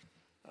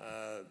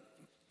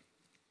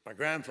 my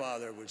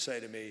grandfather would say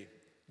to me,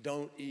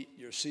 don't eat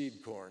your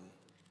seed corn.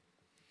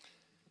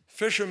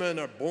 Fishermen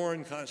are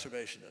born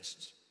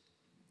conservationists,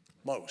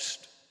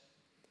 most.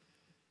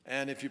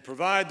 And if you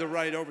provide the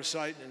right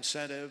oversight and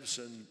incentives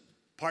and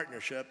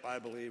partnership, I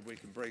believe we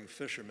can bring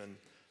fishermen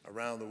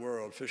around the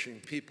world, fishing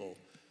people,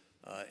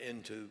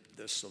 into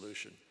this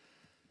solution.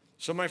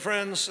 So my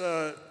friends,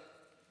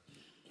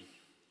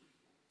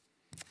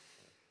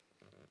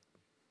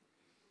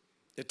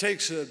 it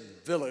takes a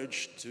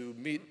village to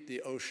meet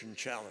the ocean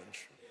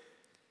challenge.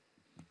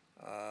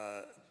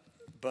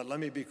 But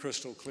let me be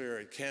crystal clear,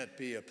 it can't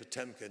be a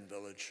Potemkin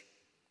village.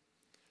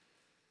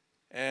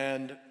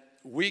 And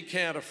we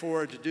can't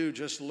afford to do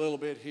just a little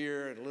bit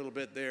here and a little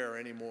bit there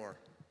anymore.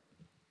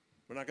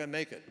 We're not going to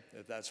make it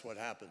if that's what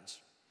happens.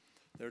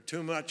 There are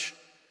too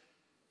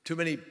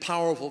many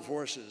powerful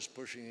forces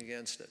pushing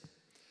against it.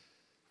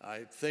 I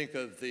think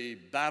of the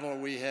battle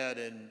we had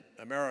in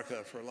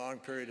America for a long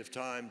period of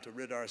time to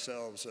rid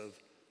ourselves of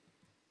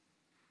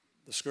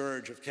the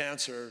scourge of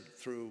cancer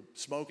through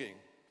smoking.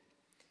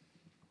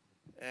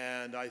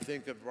 And I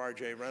think of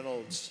R.J.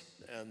 Reynolds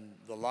and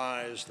the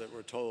lies that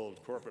were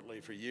told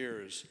corporately for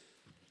years.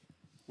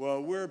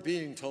 Well, we're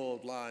being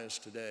told lies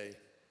today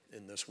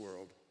in this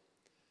world.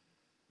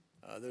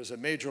 There's a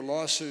major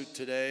lawsuit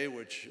today,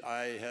 which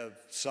I have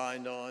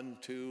signed on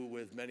to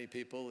with many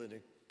people in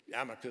an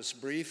amicus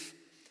brief,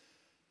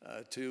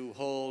 to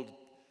hold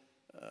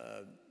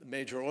a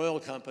major oil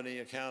company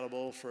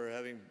accountable for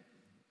having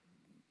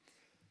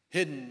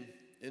hidden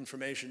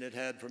information it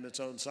had from its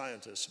own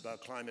scientists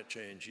about climate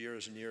change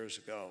years and years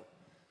ago.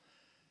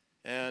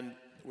 And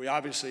we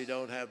obviously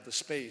don't have the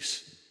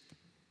space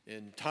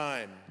in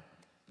time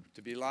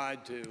to be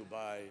lied to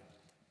by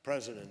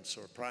presidents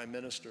or prime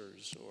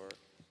ministers or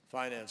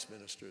finance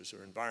ministers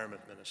or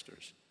environment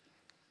ministers.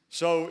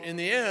 So in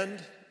the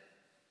end,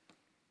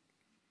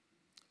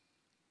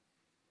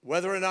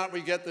 whether or not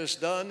we get this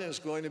done is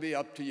going to be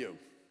up to you.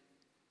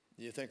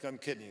 You think I'm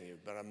kidding you,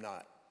 but I'm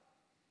not.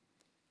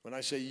 When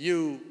I say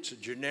you, it's a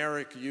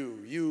generic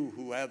you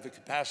who have the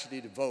capacity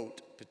to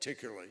vote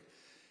particularly,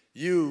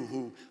 you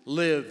who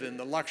live in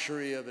the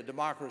luxury of a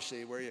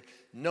democracy where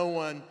no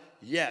one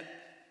yet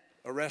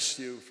arrests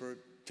you for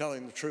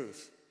telling the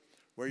truth,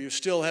 where you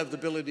still have the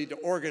ability to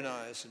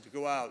organize and to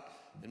go out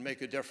and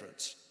make a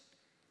difference.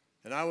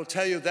 And I will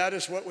tell you that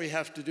is what we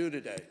have to do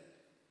today.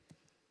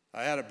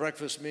 I had a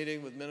breakfast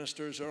meeting with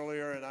ministers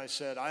earlier, and I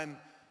said,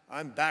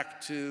 I'm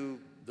back to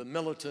the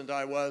militant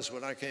I was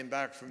when I came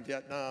back from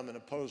Vietnam and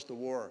opposed the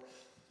war,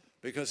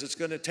 because it's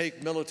going to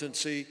take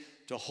militancy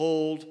to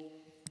hold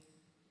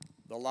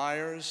the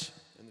liars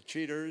and the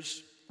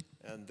cheaters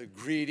and the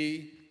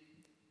greedy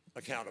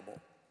accountable.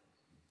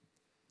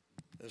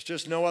 There's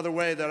just no other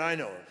way that I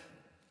know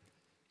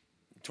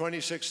of. In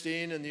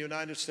 2016, in the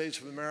United States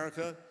of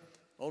America,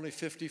 only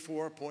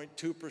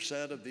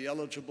 54.2% of the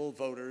eligible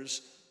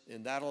voters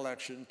in that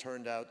election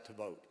turned out to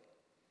vote.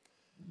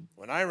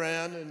 When I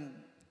ran,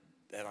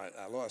 and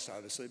I lost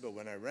obviously, but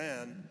when I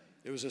ran,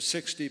 it was a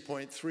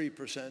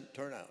 60.3%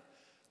 turnout.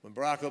 When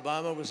Barack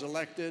Obama was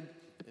elected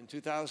in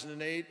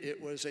 2008, it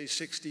was a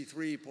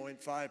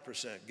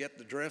 63.5%. Get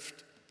the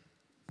drift?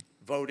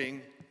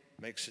 Voting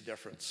makes a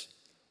difference.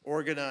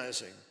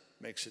 Organizing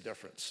makes a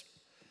difference.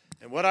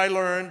 And what I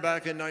learned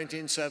back in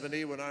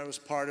 1970 when I was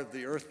part of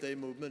the Earth Day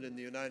movement in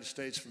the United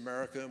States of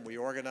America, and we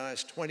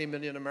organized 20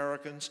 million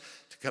Americans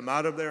to come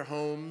out of their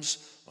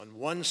homes on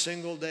one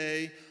single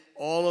day,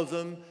 all of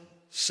them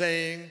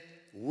saying,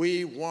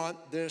 we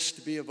want this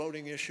to be a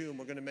voting issue and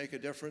we're going to make a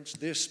difference.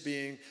 This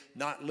being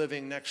not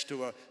living next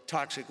to a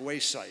toxic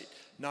waste site,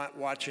 not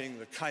watching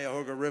the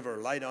Cuyahoga River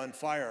light on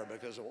fire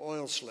because of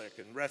oil slick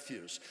and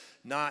refuse,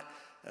 not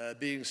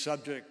being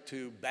subject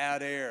to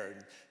bad air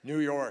in New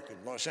York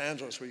and Los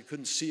Angeles where you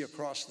couldn't see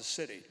across the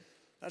city.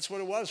 That's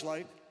what it was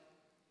like.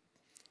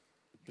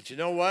 But you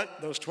know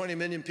what? Those 20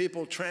 million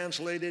people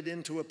translated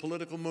into a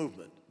political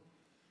movement.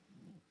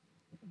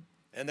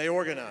 And they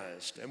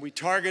organized. And we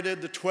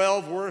targeted the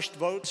 12 worst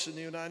votes in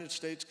the United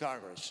States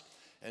Congress.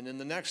 And in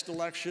the next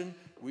election,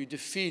 we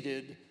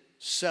defeated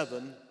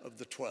 7 of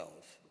the 12.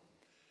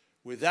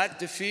 With that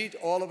defeat,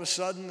 all of a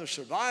sudden, the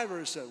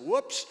survivors said,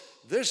 whoops,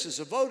 this is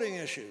a voting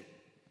issue.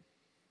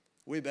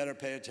 We better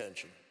pay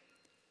attention.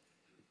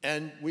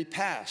 And we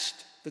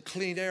passed the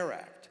Clean Air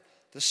Act,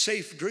 the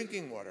Safe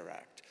Drinking Water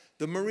Act,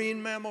 the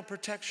Marine Mammal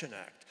Protection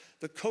Act,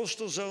 the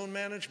Coastal Zone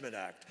Management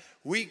Act.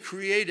 We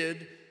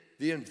created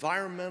the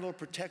Environmental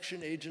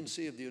Protection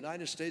Agency of the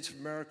United States of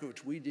America,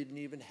 which we didn't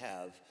even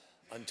have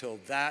until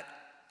that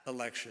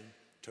election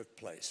took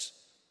place.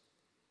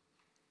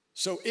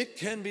 So it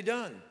can be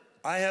done.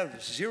 I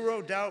have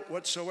zero doubt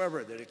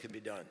whatsoever that it can be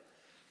done.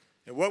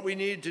 And what we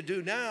need to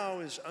do now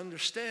is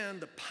understand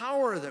the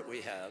power that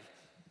we have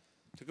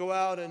to go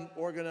out and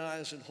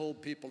organize and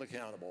hold people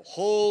accountable.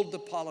 Hold the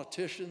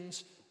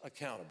politicians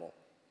accountable.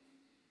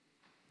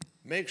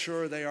 Make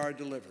sure they are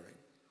delivering.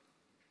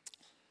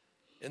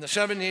 In the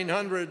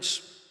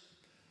 1700s,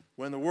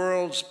 when the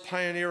world's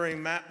pioneering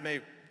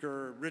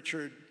mapmaker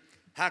Richard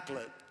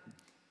Hakluyt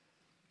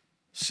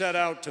set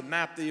out to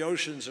map the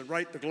oceans and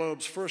write the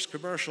globe's first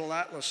commercial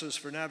atlases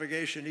for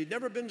navigation, he'd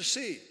never been to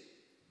sea.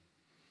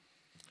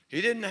 He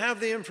didn't have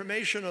the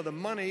information or the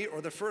money or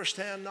the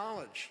first-hand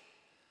knowledge.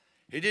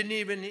 He didn't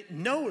even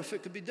know if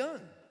it could be done.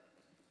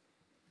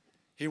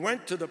 He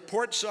went to the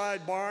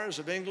portside bars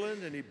of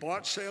England and he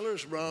bought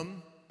sailors'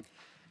 rum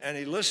and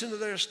he listened to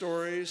their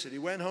stories and he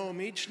went home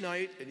each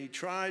night and he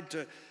tried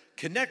to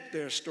connect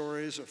their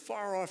stories of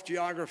far-off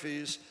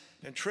geographies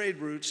and trade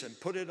routes and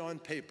put it on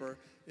paper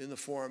in the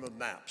form of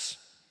maps.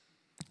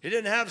 He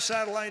didn't have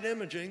satellite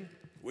imaging.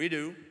 We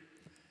do.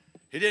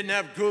 He didn't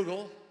have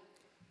Google.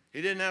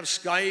 He didn't have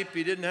Skype.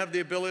 He didn't have the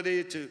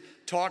ability to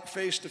talk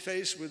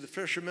face-to-face with the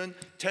fishermen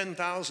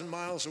 10,000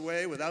 miles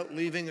away without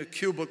leaving a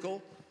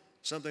cubicle,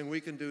 something we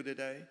can do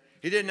today.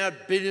 He didn't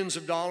have billions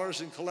of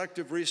dollars in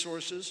collective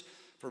resources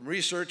from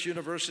research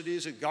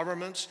universities and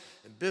governments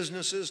and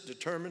businesses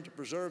determined to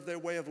preserve their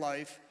way of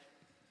life.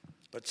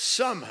 But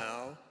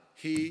somehow,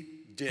 he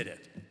did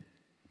it.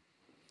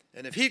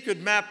 And if he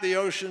could map the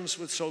oceans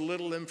with so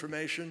little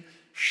information,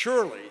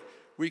 surely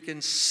we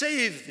can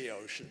save the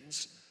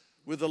oceans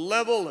with a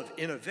level of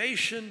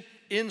innovation,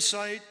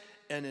 insight,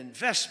 and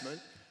investment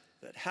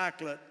that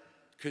Hakluyt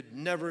could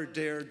never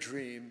dare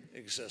dream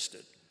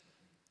existed.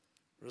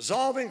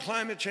 Resolving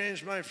climate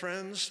change, my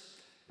friends,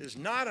 is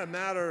not a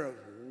matter of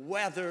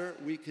whether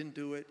we can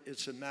do it,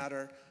 it's a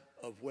matter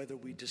of whether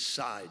we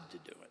decide to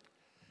do it.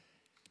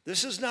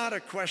 This is not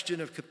a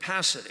question of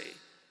capacity,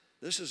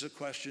 this is a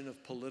question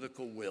of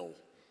political will.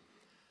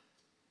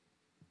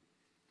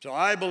 So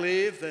I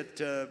believe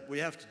that we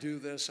have to do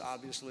this,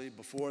 obviously,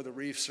 before the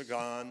reefs are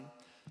gone,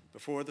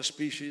 before the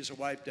species are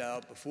wiped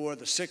out, before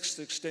the 6th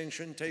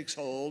extinction takes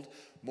hold,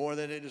 more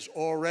than it is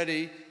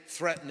already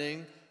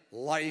threatening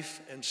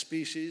life and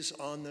species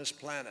on this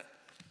planet.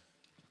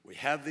 We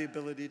have the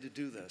ability to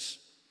do this.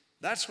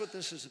 That's what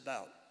this is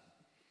about.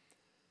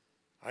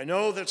 I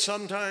know that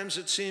sometimes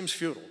it seems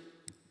futile.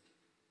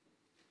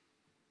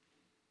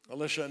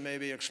 Alicia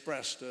maybe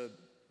expressed a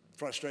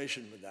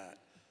frustration with that.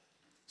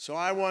 So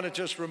I want to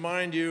just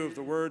remind you of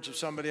the words of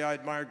somebody I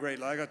admire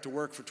greatly. I got to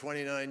work for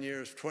 29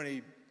 years,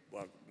 20,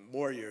 well,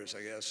 more years,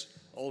 I guess,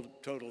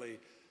 old totally,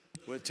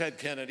 with Ted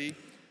Kennedy.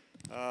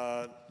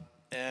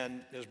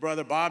 And his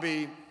brother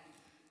Bobby,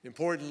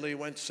 importantly,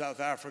 went to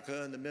South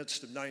Africa in the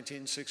midst of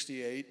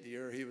 1968, the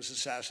year he was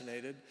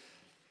assassinated.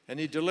 And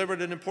he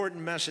delivered an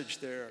important message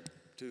there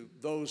to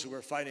those who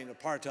were fighting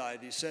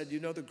apartheid. He said, you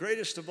know, the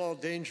greatest of all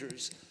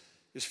dangers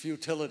is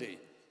futility.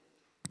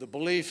 The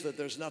belief that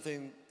there's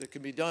nothing that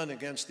can be done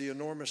against the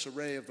enormous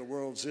array of the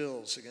world's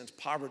ills, against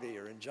poverty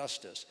or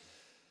injustice.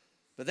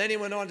 But then he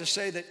went on to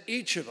say that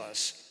each of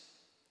us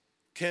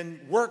can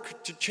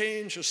work to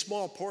change a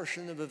small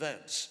portion of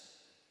events.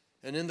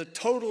 And in the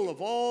total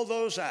of all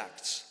those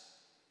acts,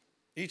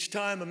 Each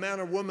time a man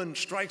or woman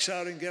strikes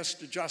out and gets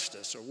to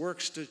justice or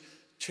works to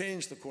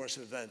change the course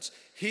of events,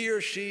 he or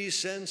she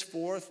sends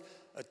forth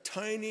a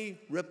tiny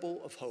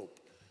ripple of hope.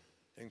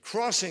 And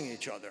crossing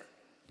each other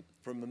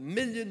from a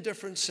million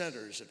different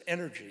centers of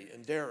energy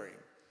and daring,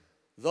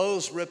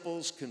 those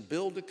ripples can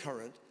build a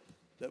current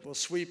that will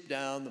sweep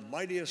down the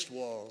mightiest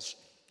walls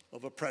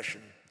of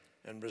oppression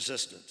and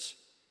resistance.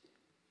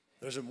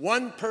 There's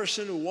one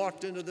person who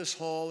walked into this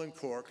hall in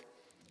Cork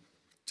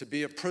to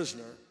be a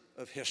prisoner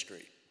of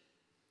history.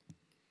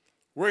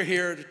 We're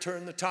here to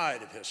turn the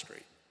tide of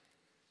history,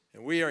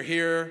 and we are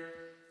here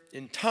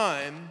in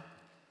time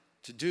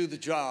to do the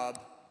job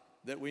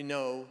that we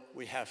know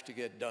we have to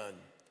get done.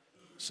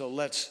 So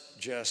let's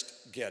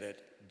just get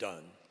it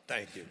done.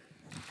 Thank you.